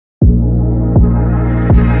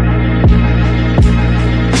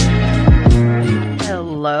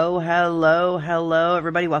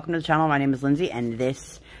everybody, welcome to the channel. My name is Lindsay and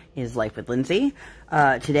this is Life with Lindsay.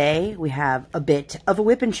 Today we have a bit of a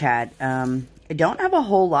whip and chat. I don't have a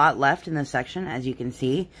whole lot left in this section, as you can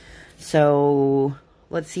see, so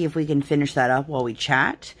let's see if we can finish that up while we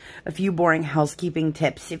chat. A few boring housekeeping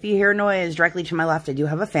tips. If you hear noise directly to my left, I do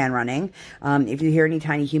have a fan running. If you hear any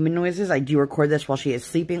tiny human noises, I do record this while she is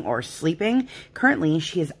sleeping or sleeping. Currently,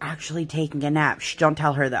 she is actually taking a nap. Shh, don't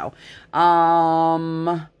tell her though.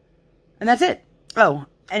 And that's it. Oh,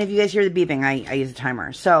 and if you guys hear the beeping, I use a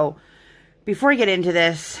timer. So, before I get into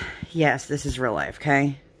this, yes, this is real life,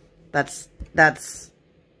 okay? That's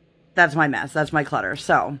my mess. That's my clutter.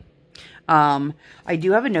 So, I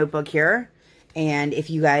do have a notebook here, and if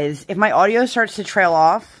my audio starts to trail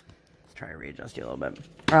off, let's try to readjust you a little bit.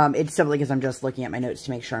 It's simply because I'm just looking at my notes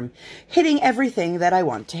to make sure I'm hitting everything that I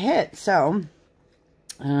want to hit. So,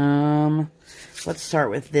 let's start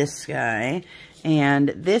with this guy, and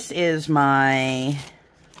this is my,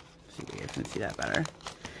 let's see if you guys can see that better,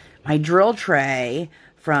 my drill tray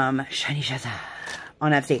from Shiny Shazza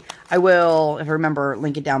on Etsy. I will, if I remember,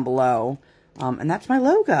 link it down below. And that's my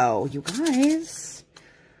logo, you guys.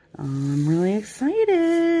 I'm really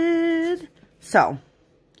excited. So,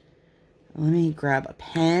 let me grab a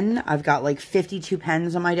pen. I've got like 52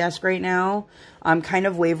 pens on my desk right now. I'm kind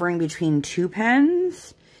of wavering between 2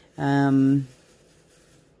 pens.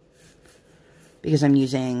 Because I'm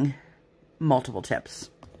using multiple tips.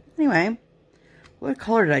 Anyway, what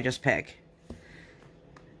color did I just pick?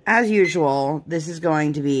 As usual, this is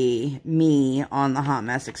going to be me on the Hot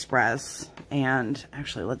Mess Express. And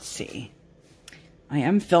actually, let's see. I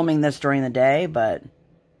am filming this during the day, but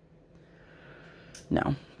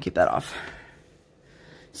no, keep that off.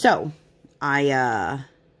 So, I'm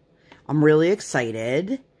really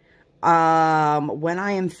excited. When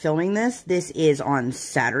I am filming this is on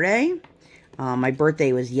Saturday. My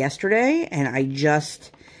birthday was yesterday, and I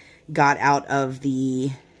just got out of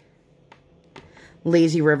the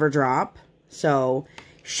Lazy River drop. So,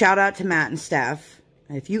 shout out to Matt and Steph.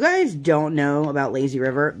 If you guys don't know about Lazy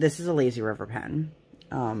River, this is a Lazy River pen.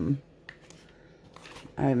 I'm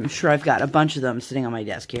sure I've got a bunch of them sitting on my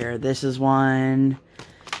desk here. This is one.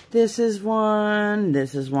 This is one.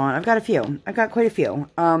 This is one. I've got a few. I've got quite a few.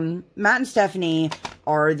 Matt and Stephanie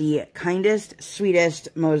are the kindest, sweetest,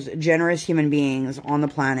 most generous human beings on the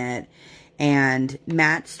planet. And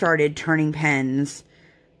Matt started turning pens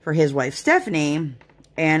for his wife, Stephanie.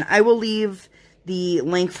 And I will leave the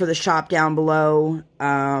link for the shop down below.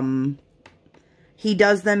 He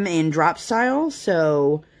does them in drop style,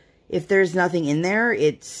 so if there's nothing in there,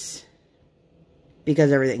 it's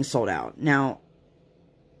because everything's sold out. Now,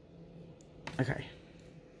 okay.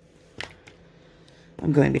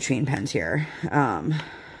 I'm going between pens here. And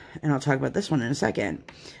I'll talk about this one in a second.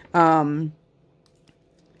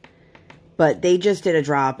 But they just did a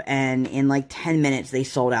drop, and in like 10 minutes, they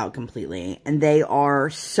sold out completely. And they are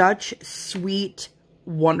such sweet,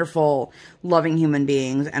 wonderful, loving human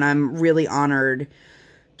beings. And I'm really honored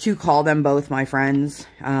to call them both my friends.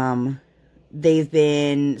 They've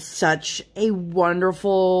been such a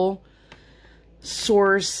wonderful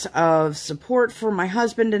source of support for my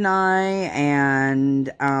husband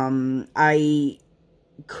and I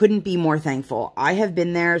couldn't be more thankful. I have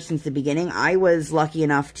been there since the beginning. I was lucky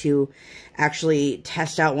enough to actually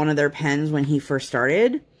test out one of their pens when he first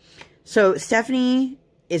started. So Stephanie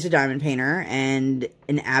is a diamond painter and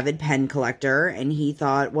an avid pen collector, and he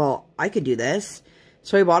thought, well, I could do this.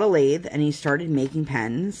 So he bought a lathe and he started making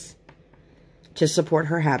pens to support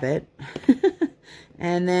her habit.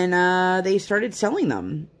 And then they started selling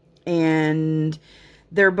them. And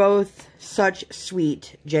they're both such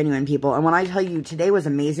sweet, genuine people. And when I tell you, today was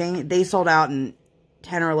amazing. They sold out in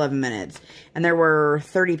 10 or 11 minutes. And there were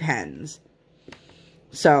 30 pens.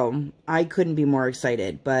 So, I couldn't be more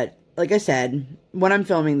excited. But, like I said, when I'm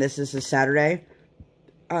filming this is Saturday.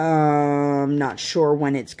 I'm not sure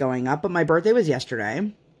when it's going up. But my birthday was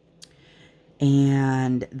yesterday.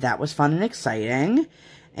 And that was fun and exciting.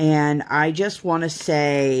 And I just want to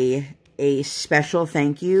say a special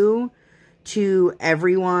thank you to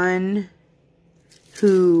everyone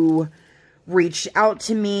who reached out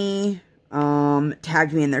to me,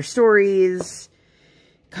 tagged me in their stories,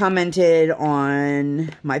 commented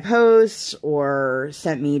on my posts, or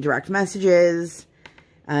sent me direct messages.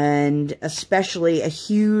 And especially a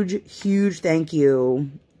huge, huge thank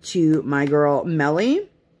you to my girl, Melly,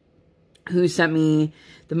 who sent me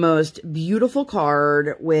the most beautiful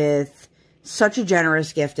card with such a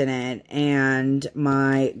generous gift in it, and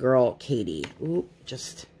my girl, Katie. Ooh,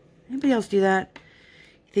 just, anybody else do that?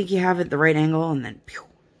 You think you have it the right angle, and then, pew,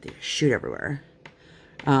 they just shoot everywhere.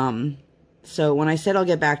 So when I said I'll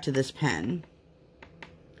get back to this pen,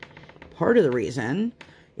 part of the reason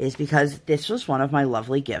is because this was one of my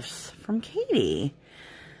lovely gifts from Katie.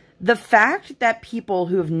 The fact that people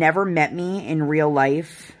who have never met me in real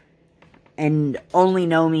life and only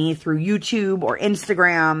know me through YouTube or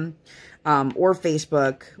Instagram or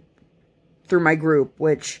Facebook through my group,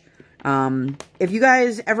 which if you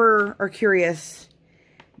guys ever are curious,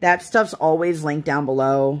 that stuff's always linked down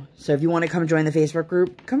below. So if you want to come join the Facebook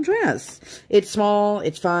group, come join us. It's small,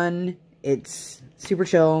 it's fun, it's super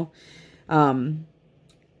chill.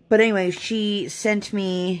 But anyway, she sent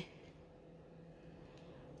me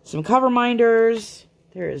some cover minders.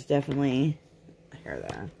 There is definitely a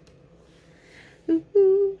hair there.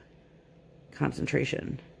 Ooh.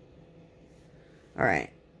 Concentration. All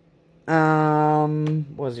right.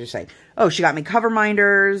 What was you saying? Oh, she got me cover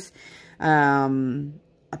minders,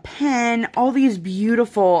 a pen, all these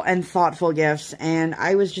beautiful and thoughtful gifts, and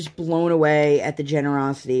I was just blown away at the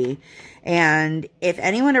generosity. And if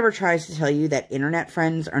anyone ever tries to tell you that internet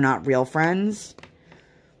friends are not real friends,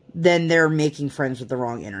 then they're making friends with the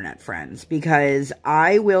wrong internet friends. Because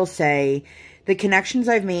I will say the connections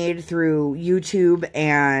I've made through YouTube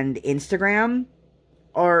and Instagram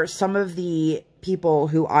are some of the people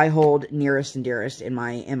who I hold nearest and dearest in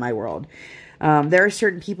my world. There are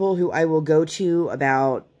certain people who I will go to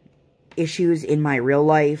about issues in my real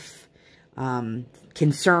life,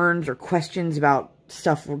 concerns or questions about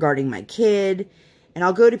stuff regarding my kid, and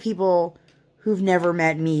I'll go to people who've never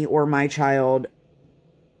met me or my child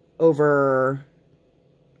over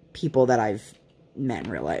people that I've met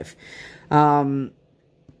in real life.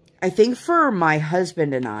 I think for my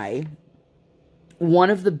husband and I, one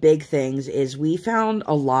of the big things is we found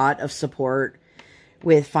a lot of support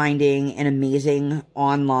with finding an amazing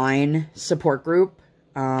online support group.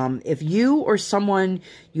 If you or someone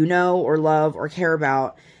you know or love or care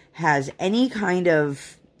about has any kind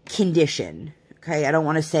of condition, okay, I don't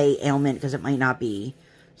want to say ailment because it might not be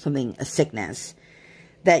something, a sickness,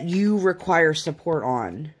 that you require support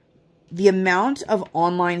on, the amount of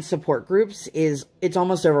online support groups it's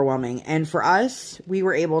almost overwhelming. And for us, we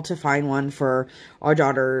were able to find one for our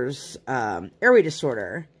daughter's airway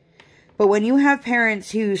disorder. But when you have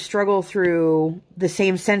parents who struggle through the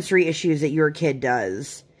same sensory issues that your kid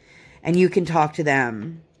does, and you can talk to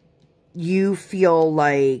them, you feel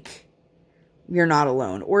like you're not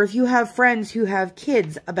alone. Or if you have friends who have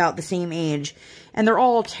kids about the same age, and they're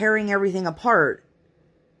all tearing everything apart,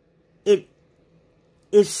 it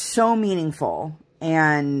is so meaningful.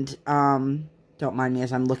 And don't mind me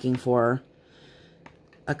as I'm looking for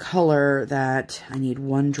a color that I need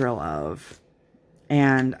one drill of.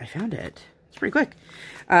 And I found it. It's pretty quick.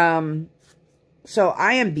 So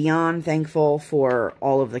I am beyond thankful for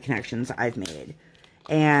all of the connections I've made.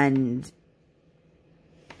 And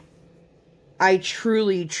I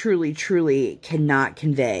truly, truly, truly cannot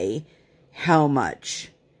convey how much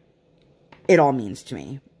it all means to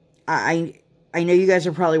me. I know you guys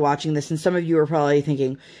are probably watching this, and some of you are probably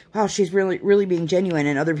thinking, wow, she's really, really being genuine.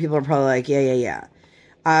 And other people are probably like, yeah.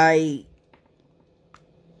 I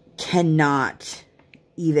cannot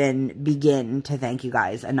even begin to thank you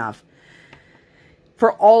guys enough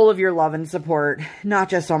for all of your love and support, not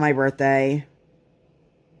just on my birthday.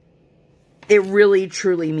 It really,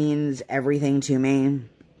 truly means everything to me.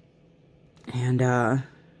 And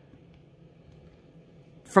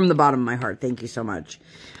from the bottom of my heart, thank you so much.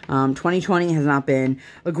 2020 has not been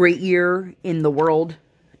a great year in the world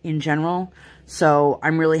in general. So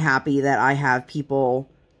I'm really happy that I have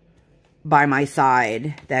people by my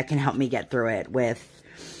side that can help me get through it with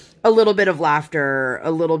a little bit of laughter,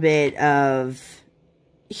 a little bit of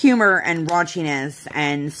humor and raunchiness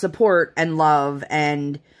and support and love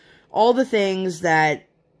and all the things that,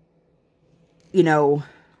 you know,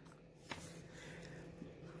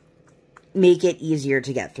 make it easier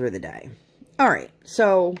to get through the day. All right,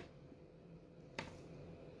 so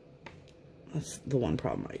that's the one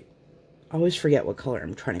problem. I always forget what color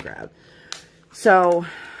I'm trying to grab. So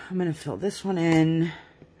I'm going to fill this one in.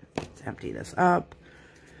 Let's empty this up.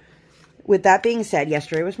 With that being said,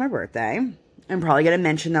 yesterday was my birthday. I'm probably going to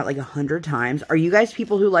mention that like 100 times. Are you guys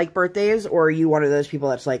people who like birthdays, or are you one of those people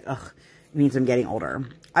that's like, ugh, it means I'm getting older?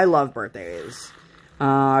 I love birthdays.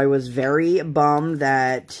 I was very bummed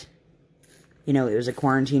that, you know, it was a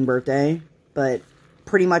quarantine birthday, but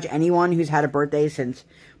pretty much anyone who's had a birthday since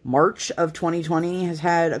March of 2020 has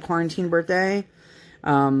had a quarantine birthday.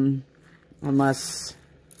 Unless,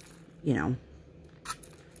 you know,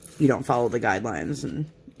 you don't follow the guidelines, and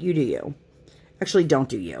you do you. Actually, don't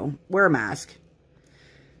do you. Wear a mask.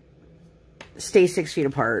 Stay 6 feet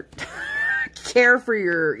apart. Care for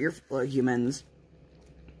your fellow humans.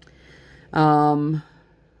 Come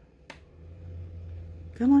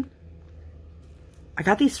on. I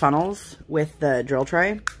got these funnels with the drill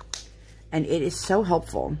tray, and it is so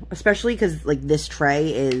helpful, especially because like this tray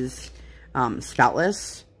is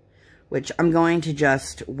spoutless, which I'm going to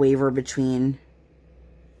just waver between.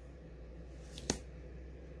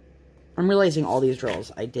 I'm realizing all these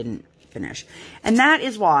drills I didn't finish. And that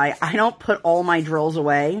is why I don't put all my drills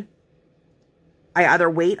away. I either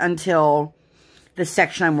wait until the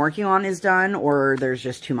section I'm working on is done, or there's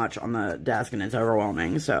just too much on the desk and it's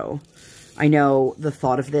overwhelming. So I know the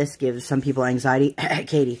thought of this gives some people anxiety.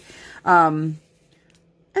 Katie. And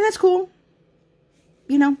that's cool.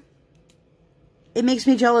 You know, it makes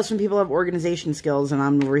me jealous when people have organization skills and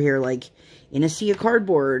I'm over here like in a sea of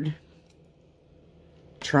cardboard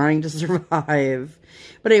trying to survive.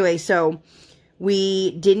 But anyway, so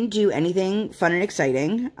we didn't do anything fun and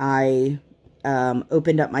exciting. I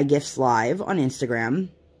opened up my gifts live on Instagram,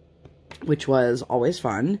 which was always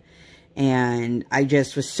fun. And I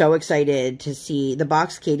just was so excited to see the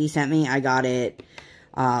box Katie sent me. I got it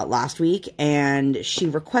last week, and she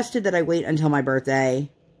requested that I wait until my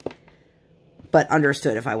birthday, but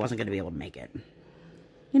understood if I wasn't going to be able to make it.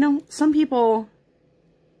 You know, some people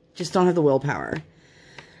just don't have the willpower.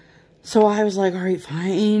 So I was like, all right,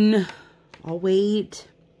 fine, I'll wait.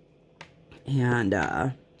 And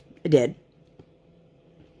I did.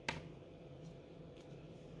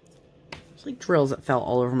 It's like drills that fell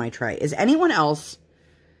all over my tray. Is anyone else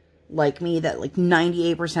like me that like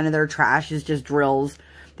 98% of their trash is just drills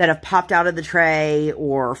that have popped out of the tray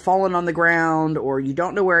or fallen on the ground, or you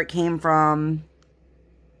don't know where it came from?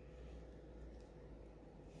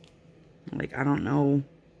 Like, I don't know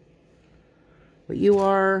what you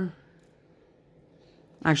are.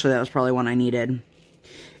 Actually, that was probably one I needed.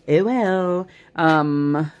 Oh well.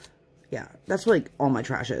 Yeah, that's what, like, all my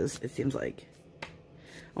trash is, it seems like.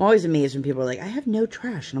 I'm always amazed when people are like, I have no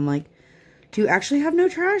trash. And I'm like, do you actually have no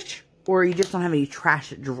trash? Or you just don't have any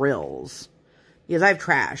trash drills? Because I have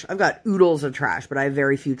trash. I've got oodles of trash, but I have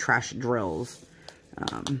very few trash drills.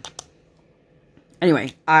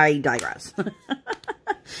 Anyway, I digress.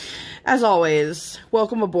 As always,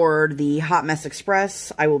 welcome aboard the Hot Mess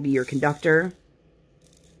Express. I will be your conductor.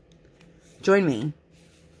 Join me.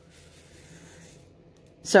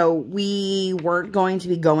 So, we weren't going to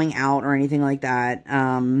be going out or anything like that.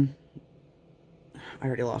 I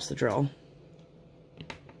already lost the drill.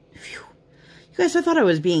 Phew. You guys, I thought I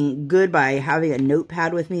was being good by having a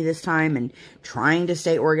notepad with me this time and trying to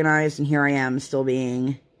stay organized, and here I am still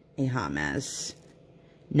being a hot mess.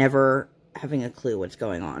 Never having a clue what's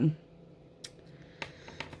going on.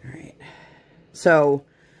 Alright. So,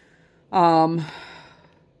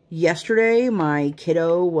 yesterday my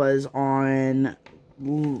kiddo was on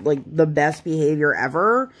like the best behavior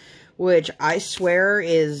ever, which I swear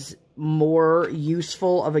is more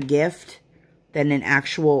useful of a gift than an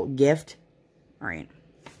actual gift. All right.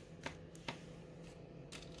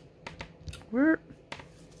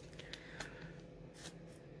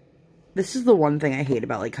 This is the one thing I hate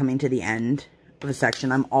about like coming to the end of a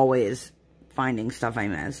section. I'm always finding stuff I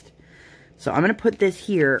missed. So I'm going to put this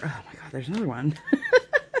here. Oh my God, there's another one.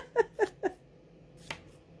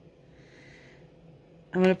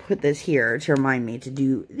 I'm going to put this here to remind me to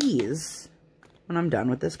do these when I'm done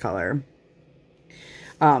with this color.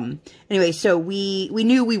 Anyway, so we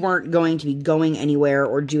knew we weren't going to be going anywhere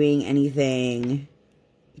or doing anything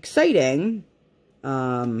exciting.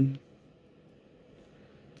 But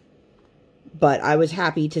I was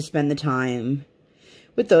happy to spend the time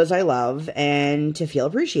with those I love and to feel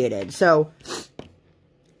appreciated. So,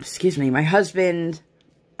 excuse me, my husband,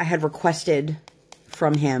 I had requested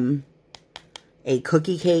from him a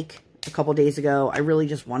cookie cake a couple days ago. I really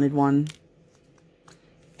just wanted one.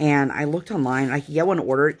 And I looked online. I could get one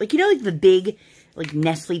ordered. Like, you know, like the big, like,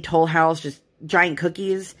 Nestle Toll House, just giant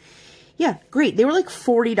cookies? Yeah, great. They were like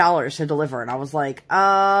 $40 to deliver. And I was like,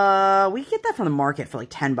 we get that from the market for like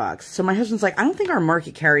 $10. So my husband's like, I don't think our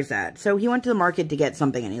market carries that. So he went to the market to get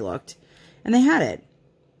something and he looked. And they had it.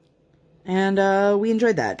 And we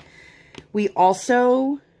enjoyed that. We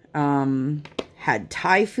also had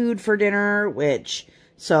Thai food for dinner, which,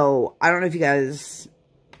 so I don't know if you guys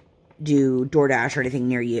do DoorDash or anything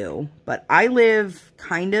near you, but I live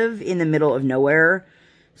kind of in the middle of nowhere,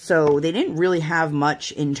 so they didn't really have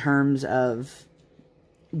much in terms of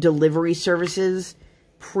delivery services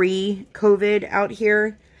pre-COVID out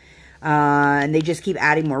here, and they just keep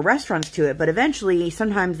adding more restaurants to it, but eventually,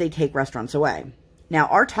 sometimes they take restaurants away. Now,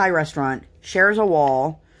 our Thai restaurant shares a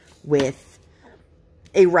wall with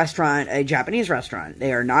a restaurant, a Japanese restaurant.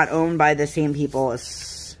 They are not owned by the same people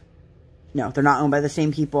as, no, they're not owned by the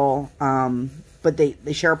same people, but they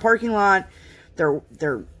share a parking lot.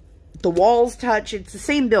 The walls touch. It's the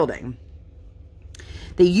same building.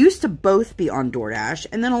 They used to both be on DoorDash,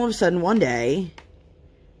 and then all of a sudden one day,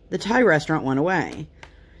 the Thai restaurant went away.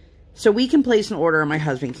 So we can place an order and my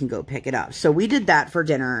husband can go pick it up. So we did that for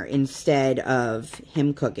dinner instead of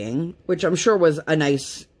him cooking, which I'm sure was a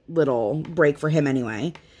nice little break for him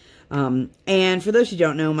anyway. And for those who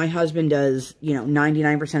don't know, my husband does, you know,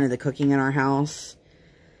 99% of the cooking in our house.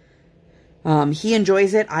 He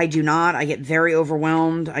enjoys it. I do not. I get very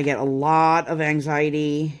overwhelmed. I get a lot of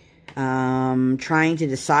anxiety. Trying to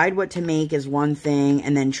decide what to make is one thing,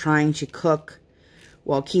 and then trying to cook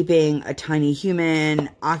while keeping a tiny human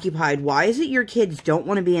occupied. Why is it your kids don't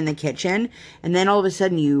want to be in the kitchen, and then all of a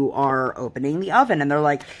sudden you are opening the oven and they're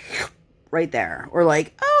like right there, or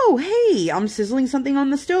like, oh hey, I'm sizzling something on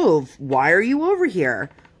the stove, why are you over here?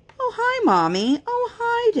 Oh hi mommy, oh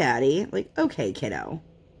hi daddy. Like, okay kiddo,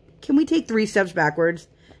 can we take 3 steps backwards?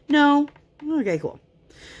 No? Okay, cool.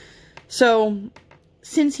 So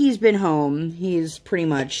since he's been home, he's pretty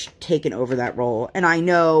much taken over that role, and I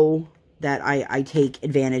know that I take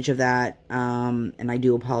advantage of that, and I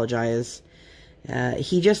do apologize.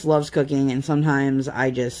 He just loves cooking, and sometimes I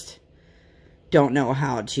just don't know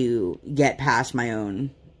how to get past my own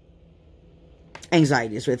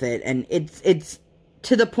anxieties with it, and it's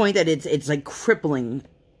to the point that it's like crippling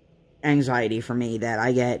anxiety for me, that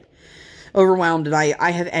I get overwhelmed, and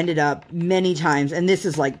I have ended up many times, and this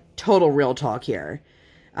is like total real talk here,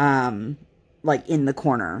 like in the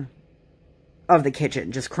corner of the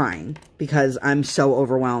kitchen, just crying because I'm so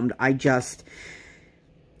overwhelmed.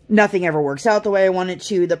 Nothing ever works out the way I want it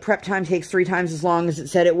to. The prep time takes 3 times as long as it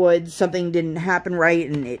said it would. Something didn't happen right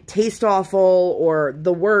and it tastes awful, or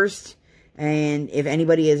the worst. And if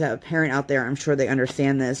anybody is a parent out there, I'm sure they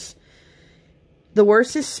understand this. The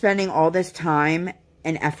worst is spending all this time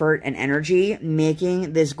and effort and energy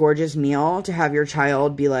making this gorgeous meal to have your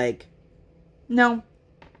child be like, no.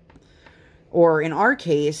 Or in our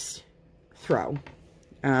case, throw.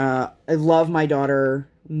 I love my daughter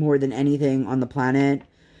more than anything on the planet,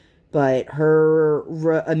 but her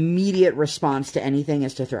immediate response to anything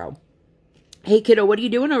is to throw. Hey kiddo, what are you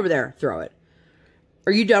doing over there? Throw it.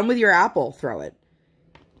 Are you done with your apple? Throw it.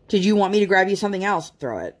 Did you want me to grab you something else?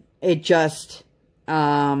 Throw it. It just,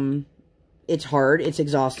 it's hard, it's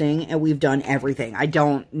exhausting, and we've done everything. I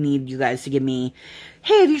don't need you guys to give me,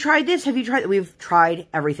 hey, have you tried this? Have you tried? We've tried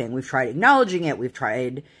everything. We've tried acknowledging it. We've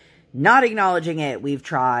tried not acknowledging it. We've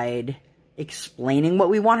tried explaining what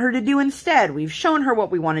we want her to do instead. We've shown her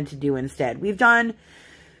what we wanted to do instead. We've done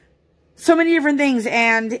so many different things,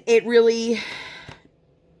 and it really,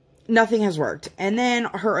 nothing has worked. And then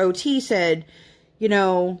her OT said, you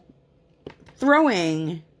know,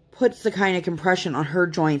 throwing puts the kind of compression on her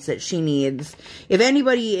joints that she needs. If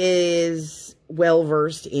anybody is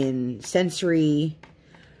well-versed in sensitivities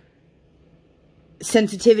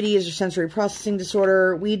or sensory processing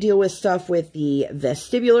disorder, we deal with stuff with the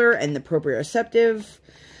vestibular and the proprioceptive,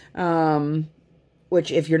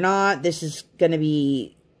 which if you're not, this is going to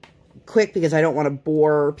be quick because I don't want to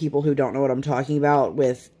bore people who don't know what I'm talking about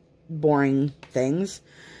with boring things.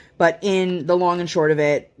 But in the long and short of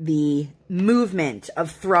it, the movement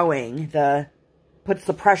of throwing puts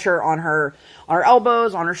the pressure on her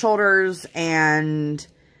elbows, on her shoulders, and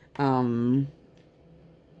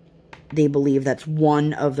they believe that's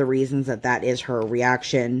one of the reasons that is her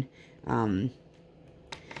reaction.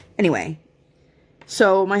 Anyway,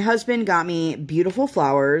 so my husband got me beautiful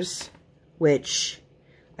flowers, which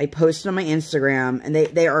I posted on my Instagram, and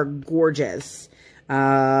they are gorgeous.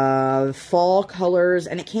 Fall colors,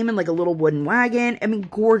 and it came in like a little wooden wagon. I mean,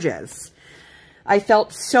 gorgeous. I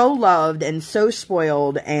felt so loved and so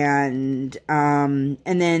spoiled, and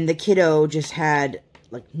then the kiddo just had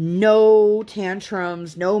like no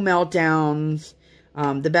tantrums, no meltdowns.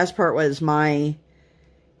 The best part was my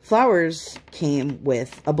flowers came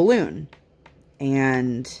with a balloon,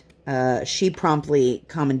 and she promptly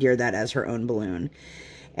commandeered that as her own balloon.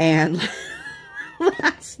 And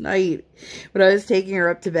last night, when I was taking her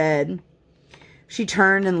up to bed, she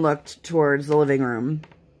turned and looked towards the living room.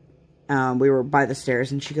 We were by the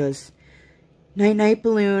stairs, and she goes, "Night-night,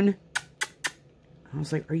 balloon." I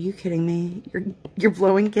was like, are you kidding me? You're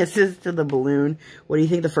blowing kisses to the balloon. What do you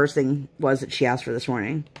think the first thing was that she asked for this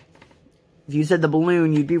morning? If you said the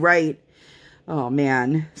balloon, you'd be right. Oh,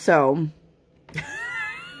 man. So,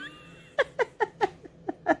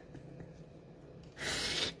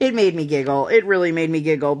 it made me giggle. It really made me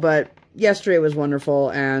giggle. But yesterday was wonderful,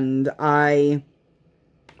 and I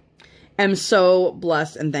am so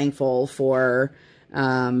blessed and thankful for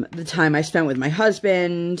the time I spent with my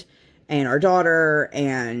husband and our daughter,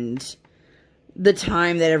 and the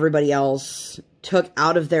time that everybody else took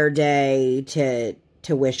out of their day to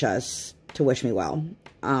wish me well.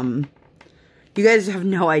 You guys have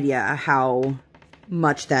no idea how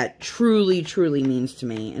much that truly, truly means to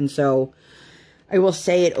me. And so I will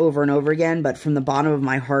say it over and over again, but from the bottom of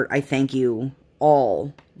my heart, I thank you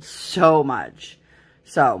all so much.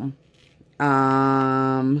 So,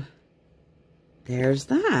 there's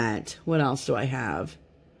that. What else do I have?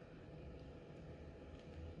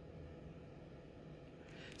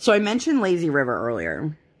 So I mentioned Lazy River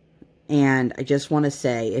earlier, and I just want to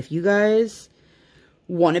say, if you guys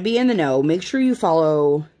want to be in the know, make sure you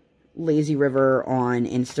follow Lazy River on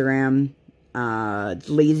Instagram,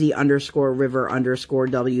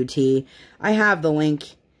 lazy_river_WT. I have the link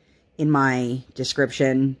in my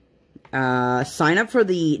description. Sign up for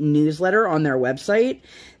the newsletter on their website.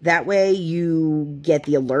 That way you get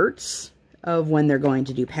the alerts of when they're going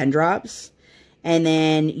to do pen drops. And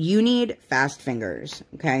then you need fast fingers,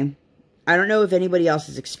 okay? I don't know if anybody else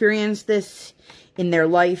has experienced this in their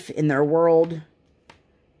life, in their world.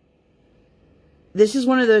 This is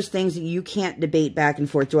one of those things that you can't debate back and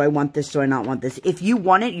forth. Do I want this? Do I not want this? If you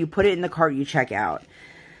want it, you put it in the cart, you check out.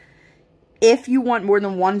 If you want more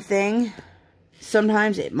than one thing,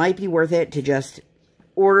 sometimes it might be worth it to just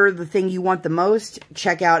order the thing you want the most,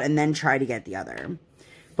 check out, and then try to get the other.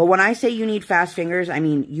 But when I say you need fast fingers, I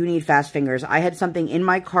mean you need fast fingers. I had something in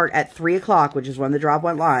my cart at 3 o'clock, which is when the drop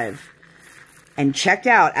went live, and checked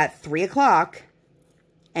out at 3 o'clock,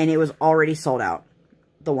 and it was already sold out,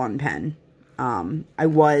 the one pen. I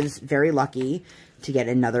was very lucky to get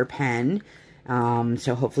another pen,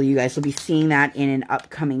 so hopefully you guys will be seeing that in an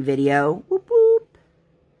upcoming video. Whoop, whoop.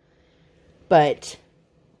 But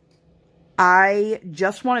I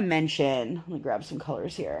just want to mention, let me grab some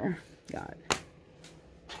colors here. Got it.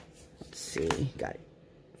 Let's see, got it.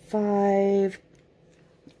 5,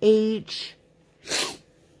 H,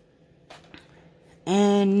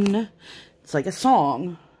 N. It's like a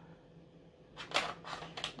song.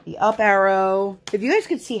 The up arrow. If you guys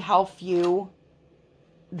could see how few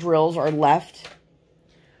drills are left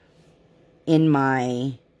in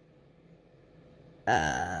my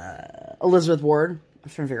Elizabeth Ward. I'm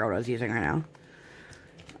trying to figure out what I was using right now.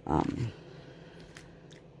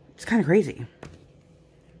 It's kind of crazy.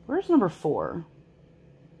 Where's number 4?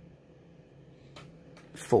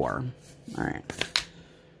 4. All right.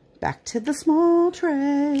 Back to the small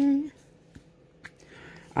tray.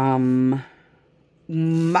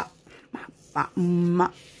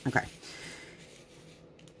 Okay.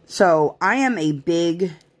 So, I am a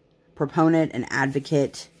big proponent and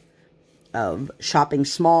advocate of shopping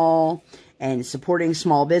small and supporting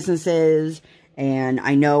small businesses, and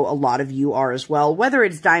I know a lot of you are as well, whether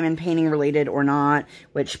it's diamond painting related or not,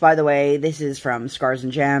 which, by the way, this is from Scars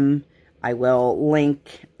and Gem. I will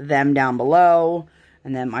link them down below,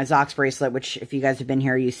 and then my Zox bracelet, which, if you guys have been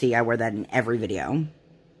here, you see I wear that in every video.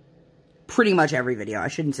 Pretty much every video. I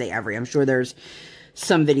shouldn't say every. I'm sure there's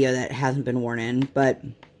some video that hasn't been worn in, but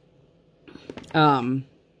I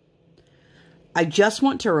just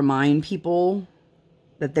want to remind people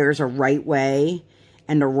that there's a right way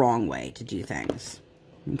and a wrong way to do things,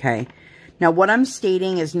 okay? Now, what I'm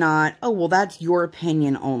stating is not, oh, well, that's your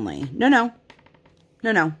opinion only. No, no.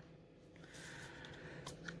 No, no.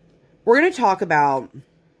 We're going to talk about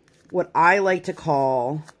what I like to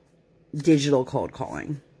call digital cold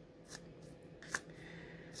calling.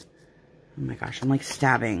 Oh my gosh, I'm like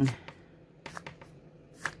stabbing.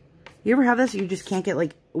 You ever have this? You just can't get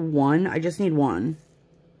like one? I just need one.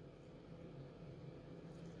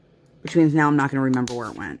 Which means now I'm not going to remember where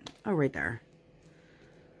it went. Oh, right there.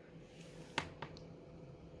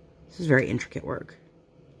 This is very intricate work.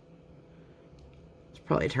 It's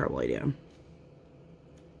probably a terrible idea.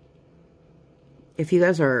 If you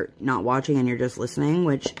guys are not watching and you're just listening,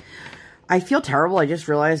 which I feel terrible. I just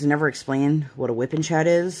realized I never explained what a WIP and chat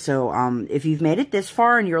is. So, if you've made it this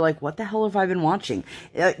far and you're like, what the hell have I been watching?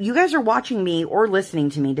 You guys are watching me or listening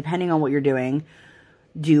to me, depending on what you're doing,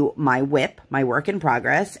 do my WIP, my work in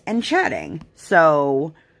progress, and chatting.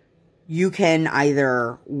 So, you can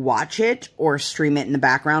either watch it or stream it in the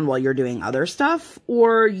background while you're doing other stuff,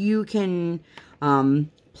 or you can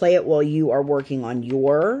play it while you are working on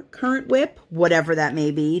your current WIP, whatever that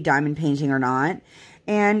may be, diamond painting or not.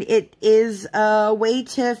 And it is a way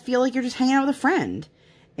to feel like you're just hanging out with a friend.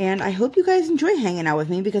 And I hope you guys enjoy hanging out with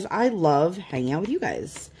me because I love hanging out with you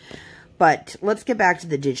guys. But let's get back to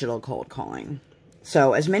the digital cold calling.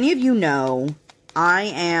 So, as many of you know,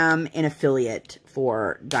 I am an affiliate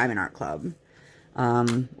for Diamond Art Club.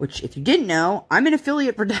 Which, if you didn't know, I'm an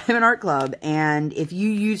affiliate for Diamond Art Club. And if you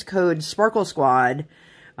use code SPARKLESQUAD,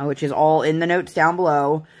 which is all in the notes down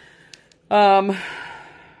below,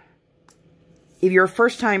 if you're a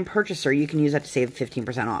first-time purchaser, you can use that to save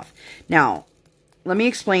 15% off. Now, let me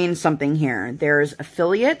explain something here. There's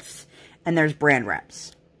affiliates and there's brand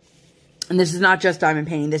reps. And this is not just diamond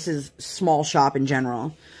painting. This is small shop in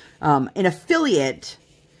general. An affiliate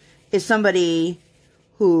is somebody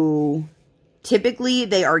who typically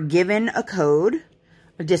they are given a code,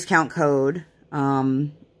 a discount code,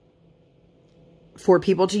 for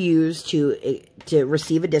people to use to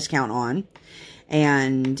receive a discount on.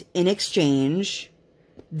 And in exchange,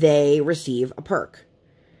 they receive a perk.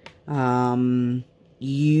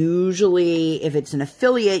 Usually, if it's an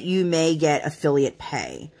affiliate, you may get affiliate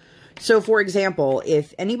pay. So, for example,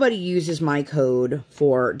 if anybody uses my code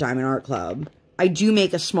for Diamond Art Club, I do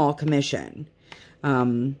make a small commission.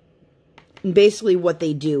 Basically, what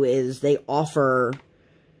they do is they offer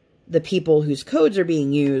the people whose codes are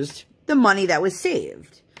being used the money that was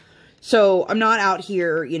saved. So, I'm not out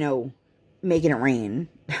here, you know, making it rain.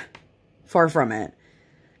 Far from it.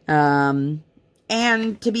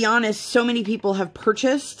 And to be honest, so many people have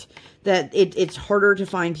purchased that it's harder to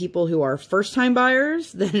find people who are first-time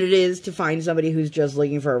buyers than it is to find somebody who's just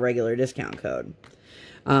looking for a regular discount code.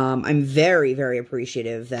 I'm very, very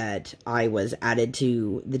appreciative that I was added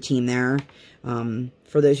to the team there.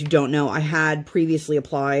 For those who don't know, I had previously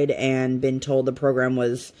applied and been told the program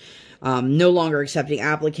was no longer accepting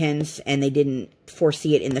applicants, and they didn't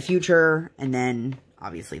foresee it in the future, and then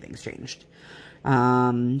obviously things changed.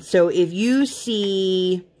 So if you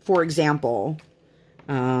see, for example,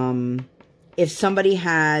 if somebody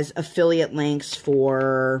has affiliate links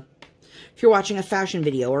for, if you're watching a fashion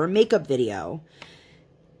video or a makeup video,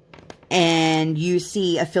 and you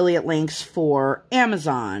see affiliate links for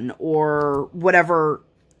Amazon or whatever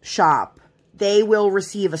shop, they will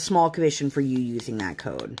receive a small commission for you using that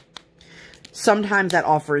code. Sometimes that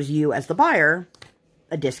offers you, as the buyer,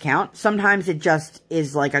 a discount. Sometimes it just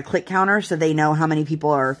is like a click counter, so they know how many people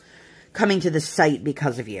are coming to the site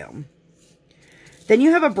because of you. Then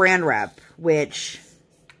you have a brand rep, which,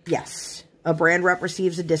 yes, a brand rep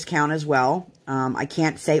receives a discount as well. I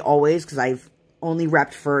can't say always because I've only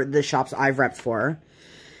repped for the shops I've repped for.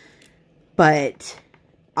 But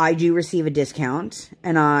I do receive a discount.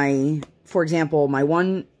 And for example,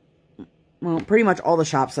 well, pretty much all the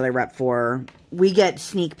shops that I rep for, we get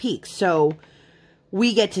sneak peeks. So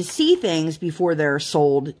we get to see things before they're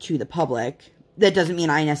sold to the public. That doesn't mean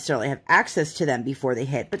I necessarily have access to them before they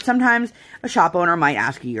hit. But sometimes a shop owner might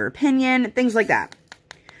ask you your opinion, things like that.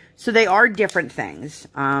 So they are different things.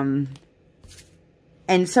 And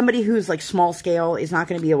somebody who's like small scale is not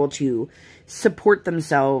going to be able to support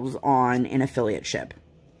themselves on an affiliate ship.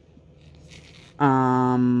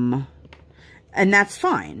 And that's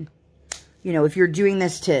fine. You know, if you're doing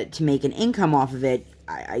this to make an income off of it,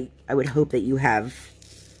 I would hope that you have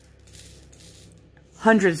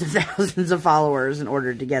hundreds of thousands of followers in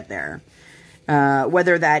order to get there.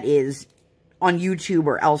 Whether that is on YouTube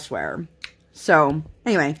or elsewhere. So,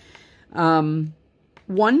 anyway,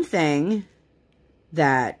 one thing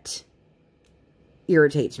that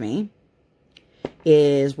irritates me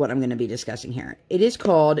is what I'm going to be discussing here. It is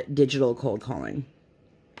called digital cold calling.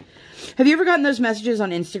 Have you ever gotten those messages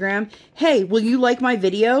on Instagram? Hey, will you like my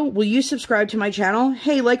video? Will you subscribe to my channel?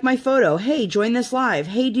 Hey, like my photo. Hey, join this live.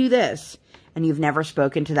 Hey, do this. And you've never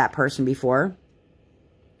spoken to that person before?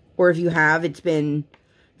 Or if you have, it's been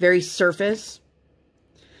very surface.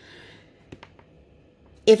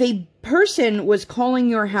 If a person was calling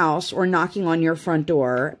your house or knocking on your front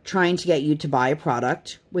door trying to get you to buy a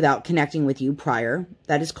product without connecting with you prior,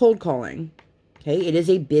 that is cold calling. Okay, it is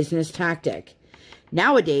a business tactic.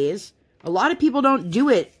 Nowadays, a lot of people don't do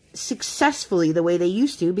it successfully the way they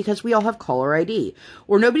used to because we all have caller ID.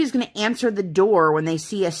 Or nobody's going to answer the door when they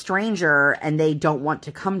see a stranger and they don't want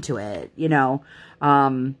to come to it, you know.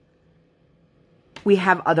 We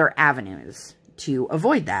have other avenues to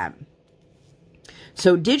avoid that.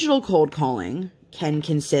 So digital cold calling can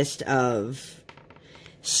consist of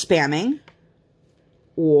spamming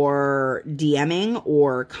or DMing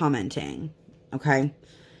or commenting, okay?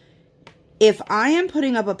 If I am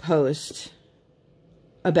putting up a post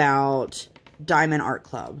about Diamond Art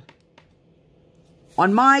Club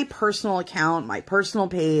on my personal account, my personal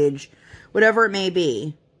page, whatever it may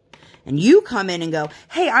be, and you come in and go,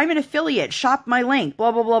 hey, I'm an affiliate, shop my link,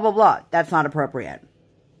 blah, blah, blah, blah, blah, that's not appropriate.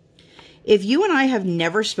 If you and I have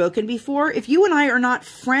never spoken before, if you and I are not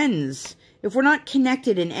friends, if we're not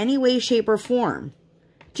connected in any way, shape, or form,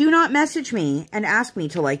 do not message me and ask me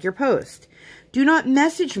to like your post. Do not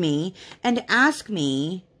message me and ask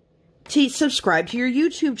me to subscribe to your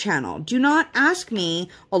YouTube channel. Do not ask me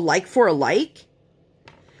a like for a like.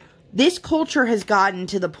 This culture has gotten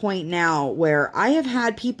to the point now where I have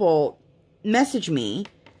had people message me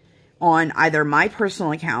on either my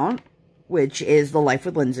personal account which is the Life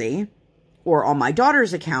with Lindsay, or on my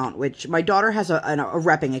daughter's account, which my daughter has a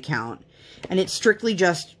repping account, and it's strictly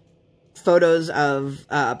just photos of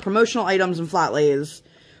promotional items and flat lays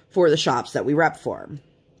for the shops that we rep for.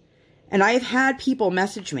 And I've had people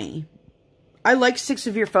message me, I like 6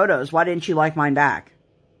 of your photos. Why didn't you like mine back?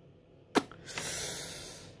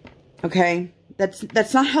 Okay,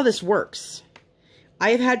 that's not how this works. I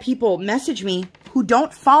have had people message me who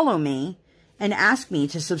don't follow me and ask me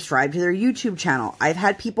to subscribe to their YouTube channel. I've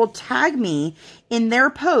had people tag me in their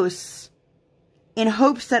posts in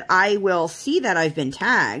hopes that I will see that I've been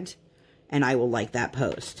tagged and I will like that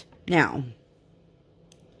post. Now,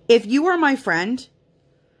 if you are my friend,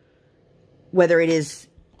 whether it is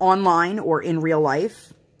online or in real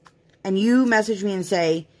life, and you message me and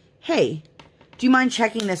say, hey, do you mind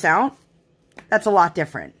checking this out? That's a lot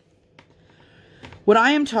different. What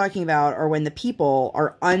I am talking about are when the people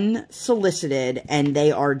are unsolicited and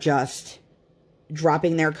they are just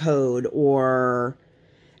dropping their code or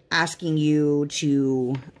asking you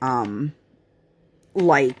to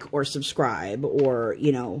like or subscribe, or,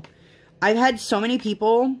 you know, I've had so many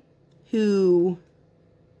people who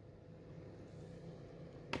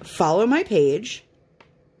follow my page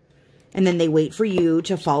and then they wait for you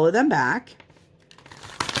to follow them back.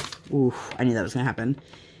 Ooh, I knew that was going to happen.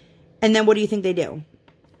 And then what do you think they do?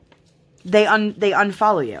 They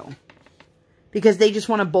unfollow you because they just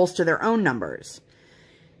want to bolster their own numbers.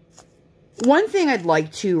 One thing I'd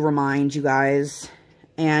like to remind you guys,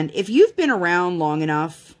 and if you've been around long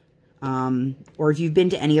enough, or if you've been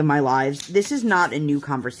to any of my lives, this is not a new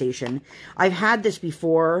conversation. I've had this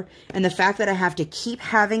before, and the fact that I have to keep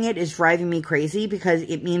having it is driving me crazy because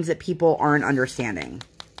it means that people aren't understanding.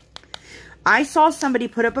 I saw somebody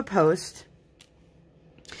put up a post,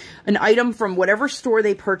 an item from whatever store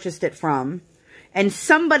they purchased it from, and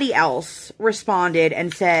somebody else responded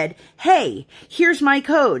and said, hey, here's my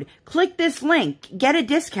code. Click this link. Get a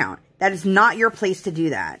discount. That is not your place to do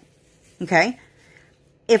that. Okay?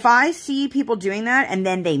 If I see people doing that and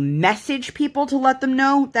then they message people to let them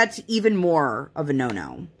know, that's even more of a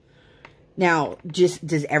no-no. Now,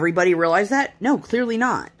 does everybody realize that? No, clearly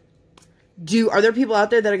not. Are there people out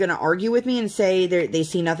there that are going to argue with me and say they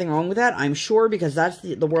see nothing wrong with that? I'm sure, because that's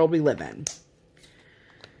the world we live in.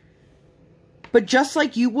 But just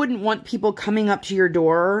like you wouldn't want people coming up to your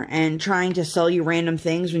door and trying to sell you random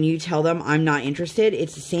things when you tell them I'm not interested,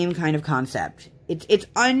 it's the same kind of concept. It's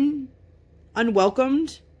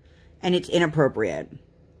unwelcomed and it's inappropriate.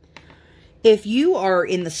 If you are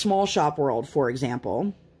in the small shop world, for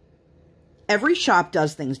example, every shop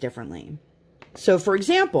does things differently. So, for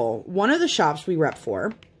example, one of the shops we rep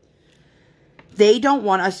for, they don't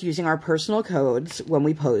want us using our personal codes when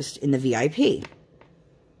we post in the VIP.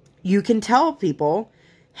 You can tell people,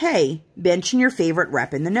 hey, mention your favorite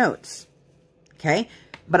rep in the notes. Okay?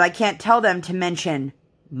 But I can't tell them to mention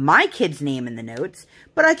my kid's name in the notes,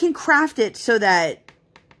 but I can craft it so that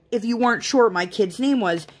if you weren't sure what my kid's name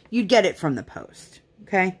was, you'd get it from the post.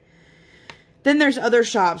 Okay? Then there's other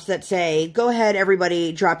shops that say, go ahead,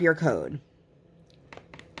 everybody, drop your code.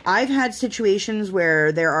 I've had situations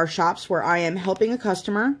where there are shops where I am helping a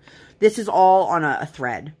customer. This is all on a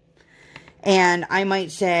thread. And I might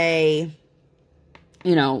say,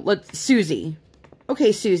 you know, Susie.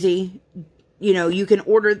 Okay, Susie, you know, you can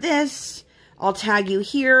order this. I'll tag you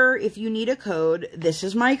here. If you need a code, this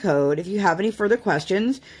is my code. If you have any further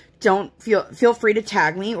questions, feel free to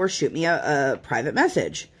tag me or shoot me a private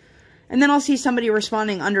message. And then I'll see somebody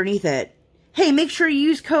responding underneath it. Hey, make sure you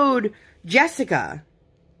use code Jessica.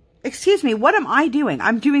 Excuse me, what am I doing?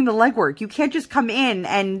 I'm doing the legwork. You can't just come in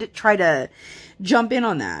and try to jump in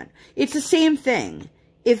on that. It's the same thing.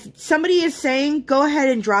 If somebody is saying, go ahead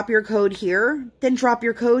and drop your code here, then drop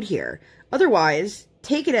your code here. Otherwise,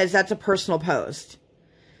 take it as that's a personal post.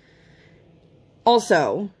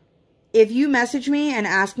 Also, if you message me and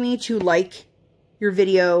ask me to like your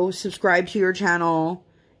video, subscribe to your channel,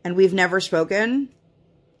 and we've never spoken,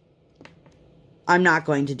 I'm not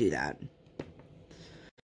going to do that.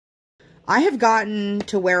 I have gotten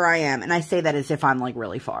to where I am, and I say that as if I'm, like,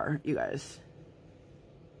 really far, you guys.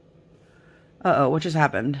 Uh-oh, what just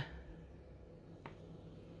happened?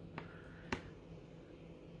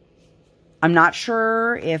 I'm not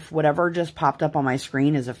sure if whatever just popped up on my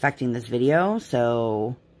screen is affecting this video,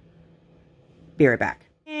 so be right back.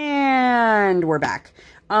 And we're back.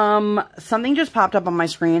 Something just popped up on my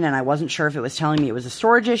screen, and I wasn't sure if it was telling me it was a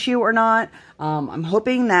storage issue or not. I'm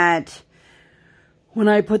hoping that when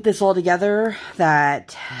I put this all together,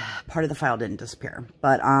 that part of the file didn't disappear.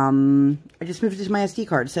 But, I just moved it to my SD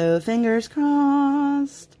card, so fingers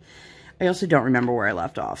crossed. I also don't remember where I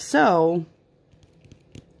left off. So,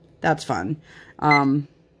 That's fun.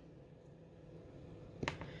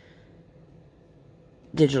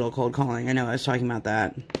 Digital cold calling. I know I was talking about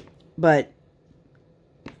that. But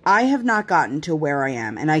I have not gotten to where I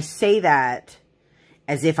am. And I say that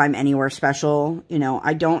as if I'm anywhere special. You know,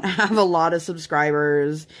 I don't have a lot of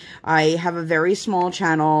subscribers. I have a very small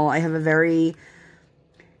channel. I have a very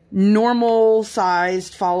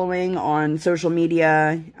normal-sized following on social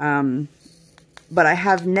media. But I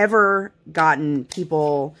have never gotten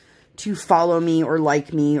people to follow me or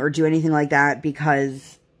like me or do anything like that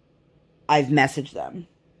because I've messaged them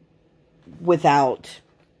without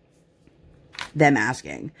them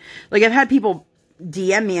asking. Like, I've had people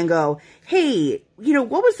DM me and go, hey, you know,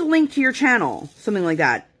 what was the link to your channel? Something like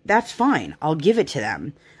that. That's fine. I'll give it to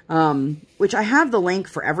them. Which I have the link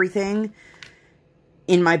for everything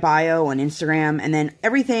in my bio on Instagram. And then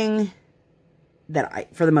everything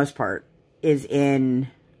that for the most part, is in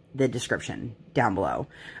the description down below.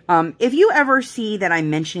 If you ever see that I'm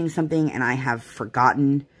mentioning something and I have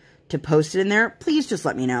forgotten to post it in there, please just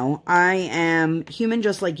let me know. I am human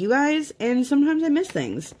just like you guys, and sometimes I miss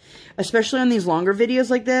things. Especially on these longer videos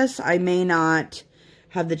like this, I may not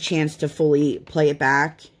have the chance to fully play it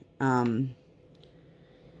back, unless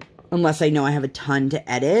I know I have a ton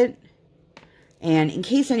to edit. And in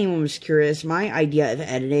case anyone was curious, my idea of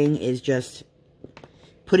editing is just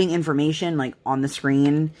putting information, like, on the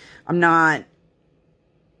screen. I'm not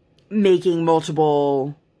making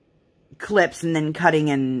multiple clips and then cutting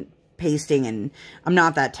and pasting, and I'm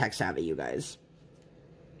not that tech savvy, you guys.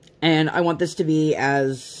 And I want this to be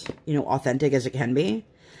as, you know, authentic as it can be.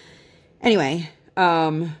 Anyway,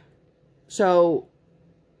 so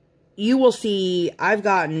you will see I've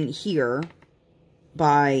gotten here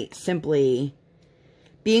by simply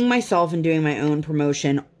being myself and doing my own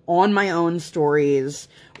promotion on my own stories,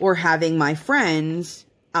 or having my friends,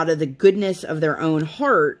 out of the goodness of their own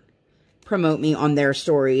heart, promote me on their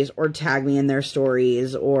stories, or tag me in their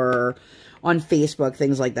stories, or on Facebook,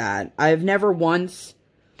 things like that. I've never once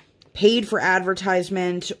paid for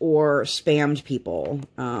advertisement or spammed people.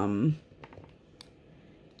 And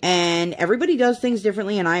everybody does things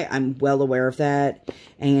differently, and I'm well aware of that.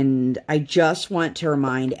 And I just want to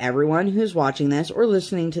remind everyone who's watching this or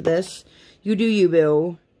listening to this, you do you,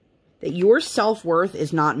 boo, that your self-worth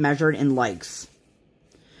is not measured in likes.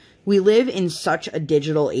 We live in such a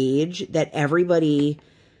digital age that everybody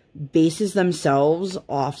bases themselves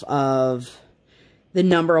off of the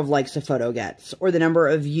number of likes a photo gets, or the number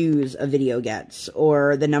of views a video gets,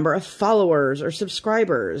 or the number of followers or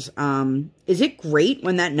subscribers. Is it great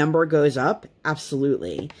when that number goes up?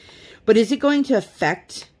 Absolutely. But is it going to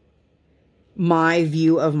affect my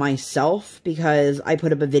view of myself because I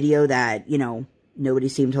put up a video that, you know, nobody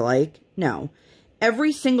seemed to like? No.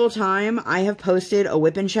 Every single time I have posted a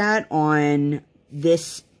whip and chat on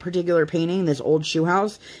this particular painting, this old shoe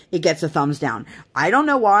house, it gets a thumbs down. I don't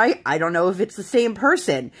know why. I don't know if it's the same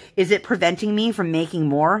person. Is it preventing me from making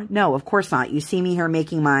more? No, of course not. You see me here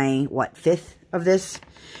making my, what, 5th of this?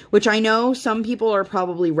 Which I know some people are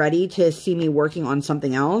probably ready to see me working on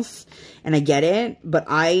something else, and I get it, but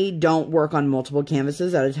I don't work on multiple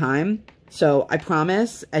canvases at a time. So I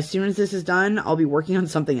promise, as soon as this is done, I'll be working on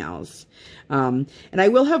something else. And I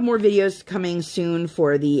will have more videos coming soon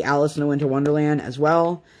for the Alice in a Winter Wonderland as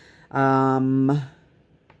well.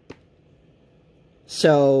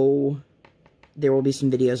 So there will be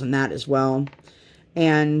some videos on that as well.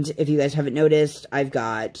 And if you guys haven't noticed, I've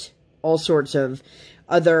got all sorts of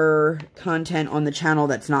other content on the channel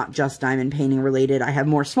that's not just diamond painting related. I have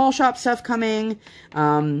more small shop stuff coming.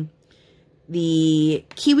 The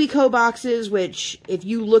KiwiCo boxes, which, if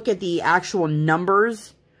you look at the actual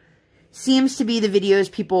numbers, seems to be the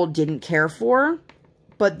videos people didn't care for.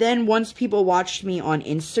 But then once people watched me on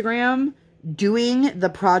Instagram doing the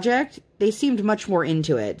project, they seemed much more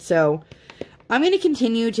into it. So I'm going to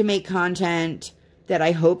continue to make content that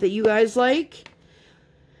I hope that you guys like.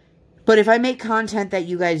 But if I make content that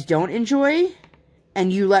you guys don't enjoy,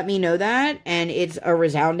 and you let me know that, and it's a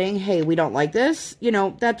resounding, hey, we don't like this, you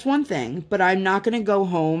know, that's one thing. But I'm not going to go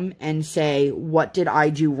home and say, what did I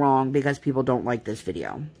do wrong because people don't like this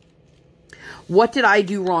video? What did I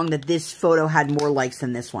do wrong that this photo had more likes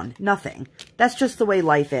than this one? Nothing. That's just the way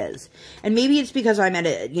life is. And maybe it's because I'm at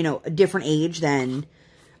a, you know, a different age than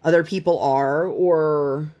other people are,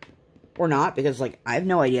 or not, because, like, I have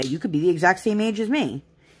no idea. You could be the exact same age as me.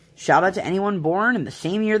 Shout out to anyone born in the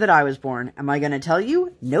same year that I was born. Am I going to tell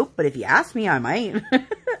you? Nope, but if you ask me, I might.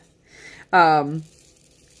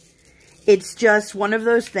 It's just one of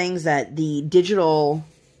those things that the digital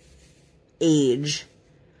age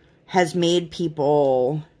has made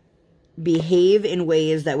people behave in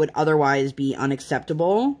ways that would otherwise be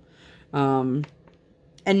unacceptable, And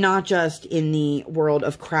not just in the world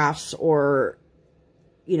of crafts or,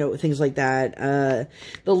 you know, things like that.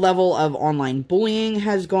 The level of online bullying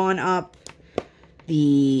has gone up.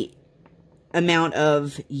 The amount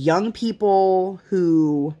of young people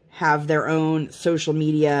who have their own social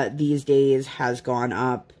media these days has gone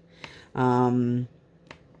up. And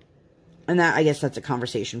that, I guess that's a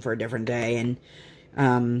conversation for a different day.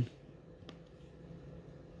 And,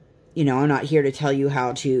 you know, I'm not here to tell you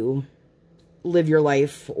how to live your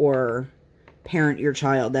life or parent your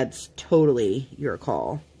child. That's totally your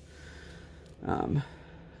call.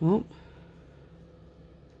 Well,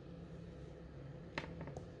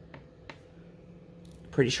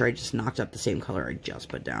 pretty sure I just knocked up the same color I just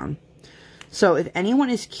put down. So if anyone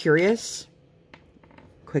is curious,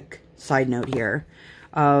 quick side note here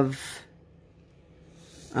of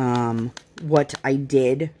what I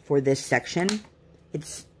did for this section.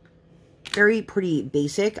 It's pretty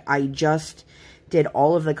basic. I just did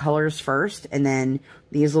all of the colors first, and then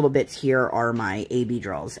these little bits here are my AB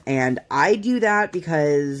drills. And I do that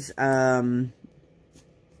because I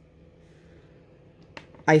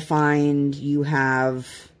find your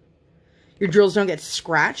drills don't get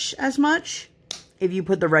scratched as much if you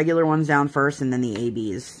put the regular ones down first and then the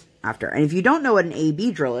ABs after. And if you don't know what an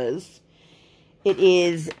AB drill is, it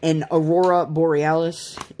is an Aurora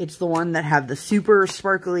Borealis. It's the one that have the super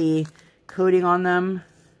sparkly coating on them.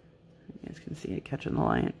 You guys can see it catching the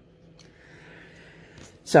light.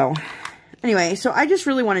 So, anyway, so I just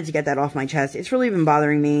really wanted to get that off my chest. It's really been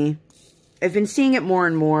bothering me. I've been seeing it more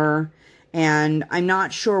and more, and I'm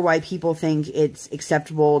not sure why people think it's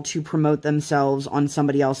acceptable to promote themselves on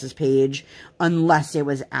somebody else's page unless it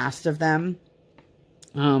was asked of them.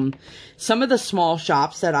 Some of the small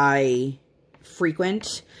shops that I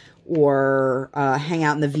frequent or hang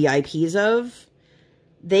out in the VIPs of,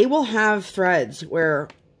 they will have threads where,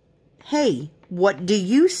 hey, what do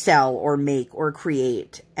you sell or make or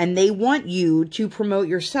create? And they want you to promote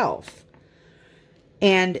yourself.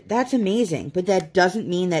 And that's amazing. But that doesn't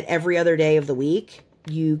mean that every other day of the week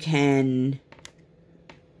you can...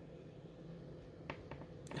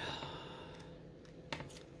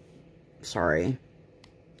 Sorry.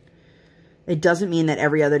 It doesn't mean that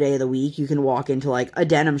every other day of the week you can walk into like a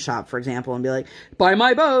denim shop, for example, and be like, buy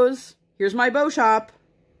my bows. Here's my bow shop.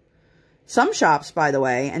 Some shops, by the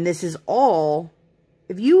way, and this is all,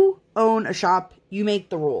 if you own a shop, you make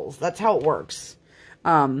the rules. That's how it works.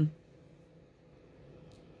 There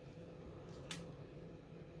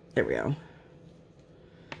we go.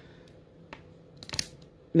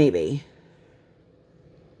 Maybe.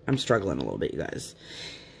 I'm struggling a little bit, you guys.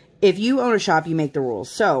 If you own a shop, you make the rules.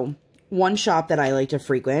 So, one shop that I like to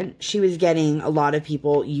frequent, she was getting a lot of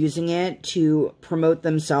people using it to promote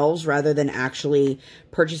themselves rather than actually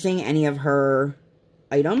purchasing any of her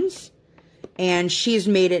items. And she's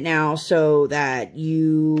made it now so that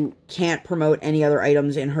you can't promote any other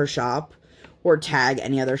items in her shop or tag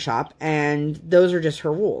any other shop. And those are just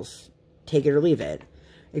her rules. Take it or leave it.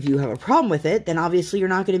 If you have a problem with it, then obviously you're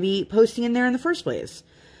not going to be posting in there in the first place.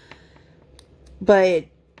 But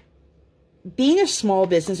being a small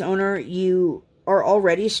business owner, you are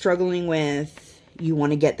already struggling with, you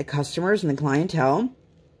want to get the customers and the clientele,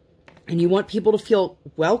 and you want people to feel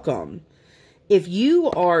welcome. If you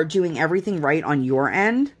are doing everything right on your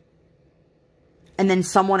end, and then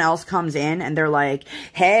someone else comes in and they're like,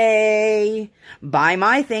 hey, buy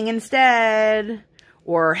my thing instead,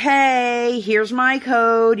 or hey, here's my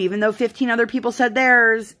code, even though 15 other people said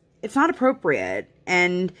theirs, it's not appropriate.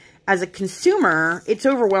 And as a consumer, it's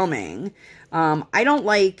overwhelming. I don't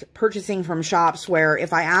like purchasing from shops where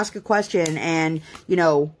if I ask a question and, you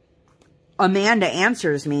know, Amanda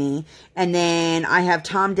answers me, and then I have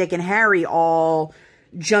Tom, Dick, and Harry all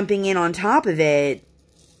jumping in on top of it.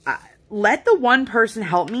 Let the one person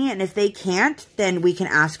help me, and if they can't, then we can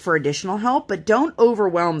ask for additional help, but don't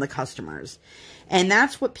overwhelm the customers. And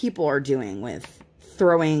that's what people are doing with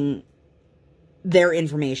throwing their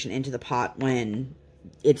information into the pot when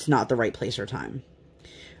it's not the right place or time.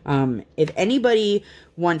 If anybody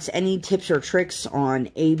wants any tips or tricks on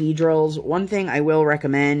AB drills, one thing I will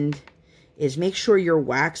recommend is make sure your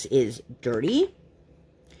wax is dirty.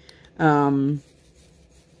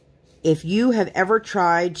 If you have ever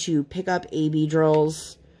tried to pick up AB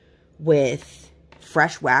drills with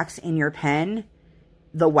fresh wax in your pen,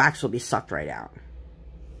 the wax will be sucked right out.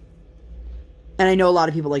 And I know a lot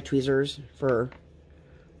of people like tweezers for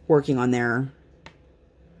working on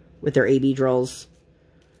with their AB drills.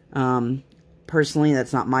 Personally,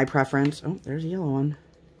 that's not my preference. Oh, there's a yellow one.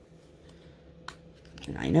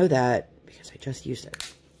 And I know that because I just used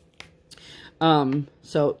it.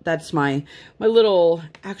 So that's my little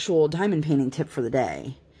actual diamond painting tip for the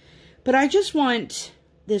day. But I just want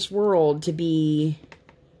this world to be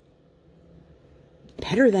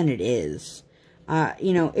better than it is.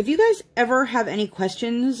 You know, if you guys ever have any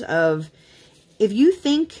questions of, if you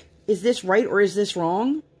think, is this right or is this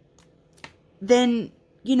wrong? Then,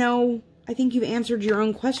 you know, I think you've answered your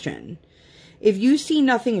own question. If you see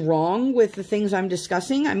nothing wrong with the things I'm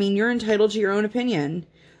discussing, I mean, you're entitled to your own opinion.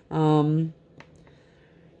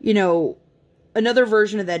 You know, another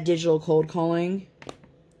version of that digital cold calling,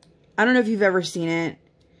 I don't know if you've ever seen it,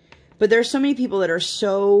 but there's so many people that are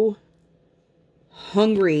so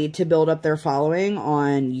hungry to build up their following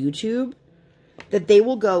on YouTube that they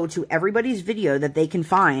will go to everybody's video that they can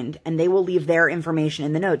find and they will leave their information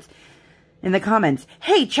in the notes, in the comments.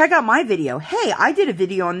 Hey, check out my video. Hey, I did a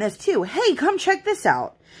video on this too. Hey, come check this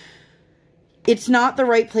out. It's not the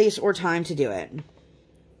right place or time to do it.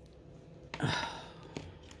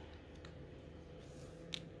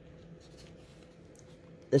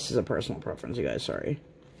 This is a personal preference, you guys, sorry.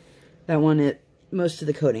 That one, most of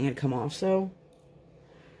the coating had come off, so.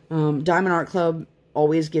 Diamond Art Club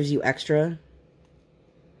always gives you extra.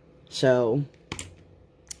 So,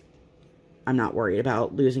 I'm not worried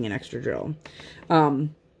about losing an extra drill. But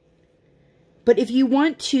if you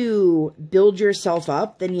want to build yourself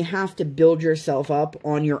up, then you have to build yourself up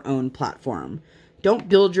on your own platform. Don't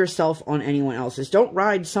build yourself on anyone else's. Don't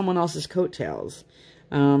ride someone else's coattails.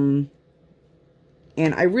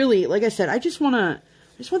 And I really, like I said, I just want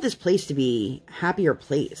this place to be a happier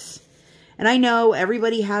place. And I know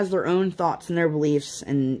everybody has their own thoughts and their beliefs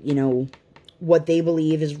and, you know, what they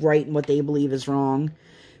believe is right and what they believe is wrong.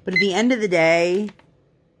 But at the end of the day,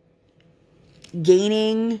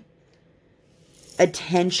 gaining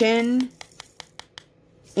attention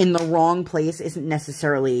in the wrong place isn't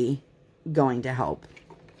necessarily going to help.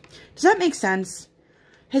 Does that make sense?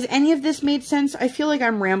 Has any of this made sense? I feel like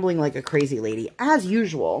I'm rambling like a crazy lady, as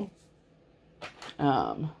usual.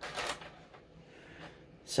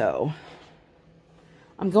 So,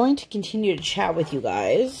 I'm going to continue to chat with you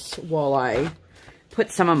guys while I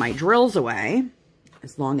put some of my drills away,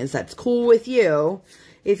 as long as that's cool with you.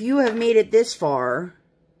 If you have made it this far,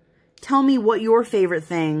 tell me what your favorite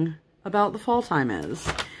thing about the fall time is.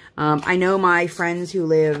 I know my friends who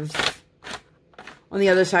live on the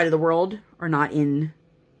other side of the world are not in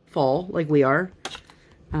fall like we are.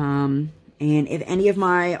 And if any of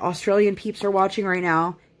my Australian peeps are watching right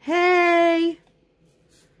now, hey!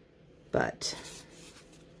 But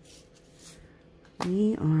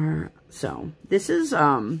we are, so this is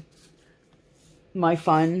my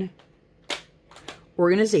fun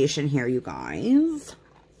organization here, you guys.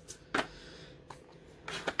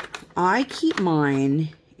 I keep mine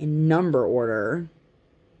in number order,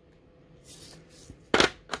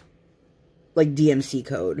 like DMC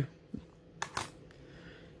code.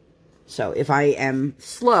 So if I am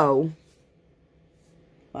slow,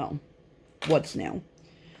 well, what's new?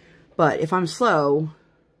 But if I'm slow,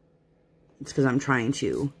 it's because I'm trying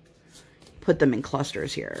to put them in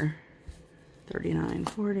clusters here. 39,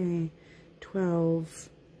 40, 12.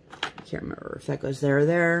 I can't remember if that goes there or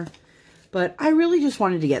there. But I really just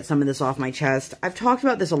wanted to get some of this off my chest. I've talked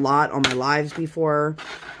about this a lot on my lives before.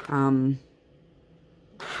 And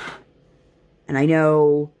I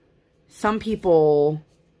know some people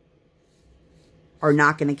are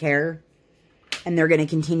not going to care. And they're going to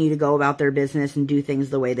continue to go about their business and do things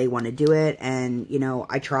the way they want to do it. And, you know,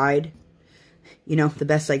 I tried, you know, the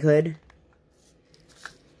best I could.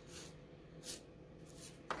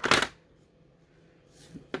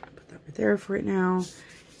 Put that right there for right now.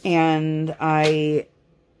 And I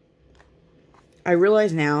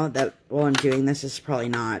realize now that while I'm doing this, it's probably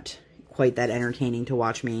not quite that entertaining to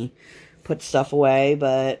watch me put stuff away.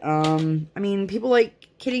 But, I mean, people like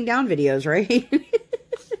kidding down videos, right?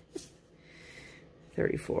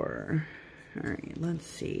 34. All right, let's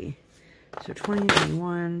see. So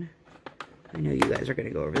 2021. I know you guys are going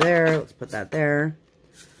to go over there. Let's put that there.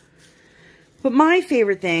 But my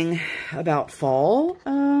favorite thing about fall,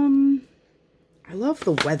 I love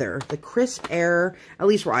the weather, the crisp air, at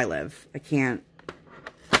least where I live. I can't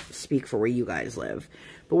speak for where you guys live.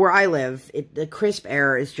 But where I live, the crisp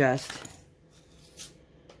air is just,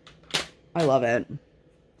 I love it.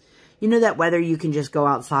 You know that weather you can just go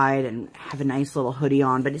outside and have a nice little hoodie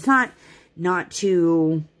on, but it's not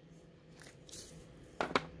too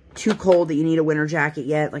cold that you need a winter jacket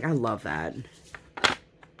yet. Like, I love that.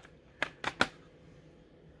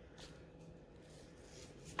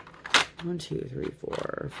 One, 2, 3,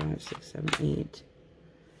 4, 5, 6, 7, 8.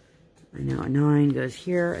 I know a 9 goes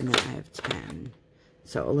here, and then I have 10.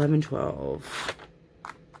 So 11, 12.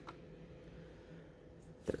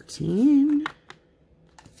 13,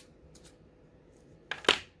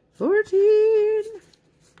 14,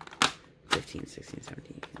 15, 16,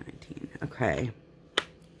 17, 19. Okay.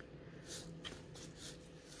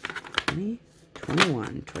 20,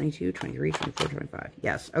 21, 22, 23, 24, 25.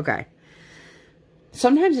 Yes, okay.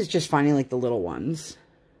 Sometimes it's just finding like the little ones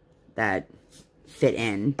that fit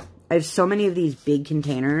in. I have so many of these big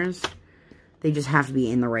containers. They just have to be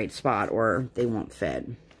in the right spot or they won't fit.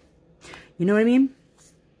 You know what I mean?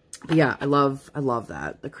 But yeah, I love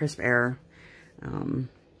that. The crisp air.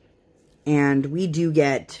 And we do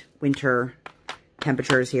get winter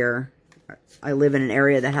temperatures here. I live in an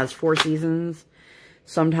area that has 4 seasons.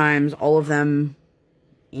 Sometimes all of them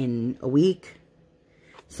in a week.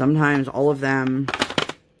 Sometimes all of them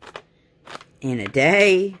in a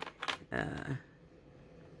day.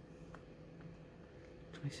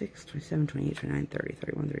 26, 27, 28, 29, 30,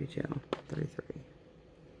 31, 32, 33.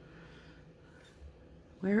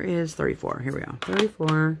 Where is 34? Here we go.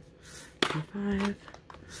 34, 35,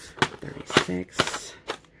 36,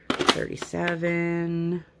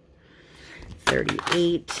 37,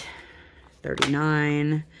 38,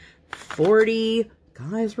 39, 40.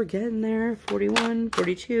 Guys, we're getting there. 41,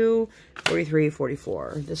 42, 43,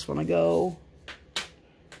 44. This one I go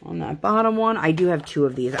on that bottom one. I do have 2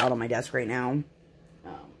 of these out on my desk right now.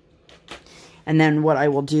 And then what I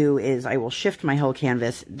will do is I will shift my whole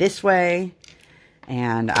canvas this way.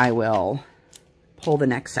 And I will pull the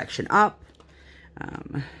next section up.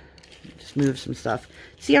 Just move some stuff.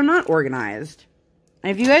 See, I'm not organized.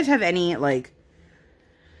 And if you guys have any, like,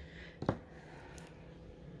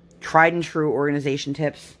 tried and true organization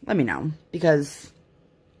tips, let me know. Because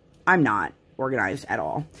I'm not organized at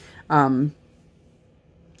all.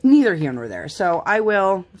 Neither here nor there. So I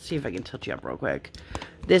will, let's see if I can tilt you up real quick.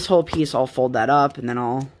 This whole piece, I'll fold that up and then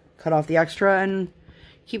I'll cut off the extra and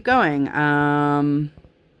keep going.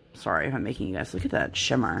 Sorry if I'm making you guys look at that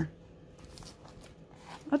shimmer.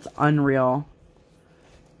 That's unreal.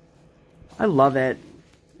 I love it.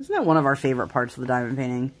 Isn't that one of our favorite parts of the diamond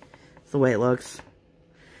painting? It's the way it looks.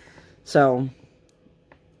 So,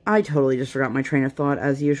 I totally just forgot my train of thought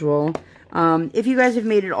as usual. If you guys have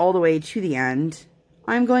made it all the way to the end,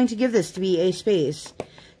 I'm going to give this to be a space.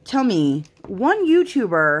 Tell me, one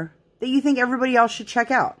YouTuber that you think everybody else should check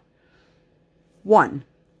out. One.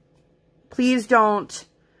 Please don't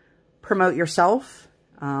promote yourself.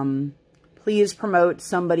 Please promote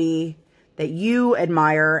somebody that you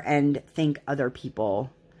admire and think other people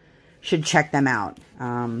should check them out.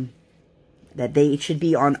 That they should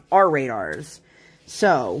be on our radars.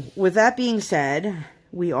 So, with that being said,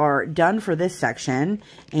 we are done for this section.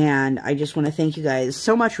 And I just want to thank you guys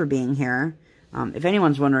so much for being here. If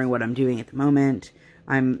anyone's wondering what I'm doing at the moment,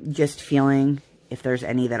 I'm just feeling if there's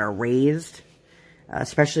any that are raised.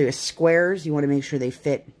 Especially with squares, you want to make sure they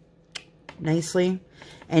fit nicely.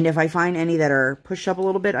 And if I find any that are pushed up a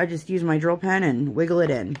little bit, I just use my drill pen and wiggle it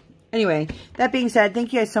in. Anyway, that being said,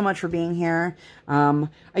 thank you guys so much for being here.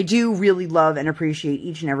 I do really love and appreciate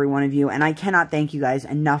each and every one of you, and I cannot thank you guys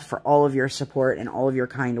enough for all of your support and all of your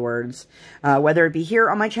kind words, whether it be here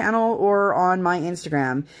on my channel or on my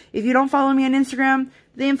Instagram. If you don't follow me on Instagram,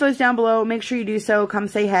 the info is down below. Make sure you do so. Come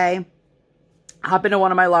say hey. Hop into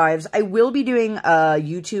one of my lives. I will be doing a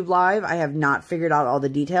YouTube live. I have not figured out all the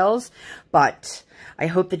details, but I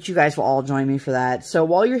hope that you guys will all join me for that. So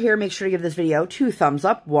while you're here, make sure to give this video 2 thumbs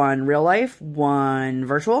up, 1 real life, 1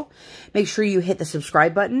 virtual. Make sure you hit the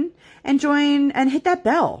subscribe button and join and hit that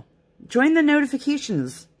bell. Join the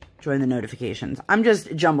notifications. Join the notifications. I'm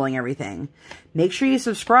just jumbling everything. Make sure you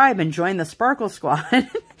subscribe and join the Sparkle Squad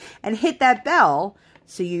and hit that bell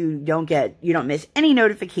so you don't miss any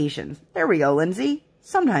notifications. There we go, Lindsay.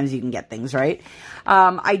 Sometimes you can get things right.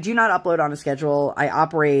 I do not upload on a schedule. I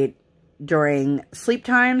operate during sleep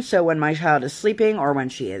time, so when my child is sleeping or when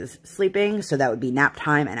she is sleeping, so that would be nap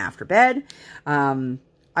time and after bed.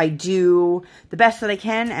 I do the best that I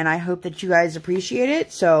can, and I hope that you guys appreciate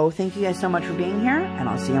it. So thank you guys so much for being here, and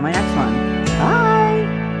I'll see you on my next one. Bye!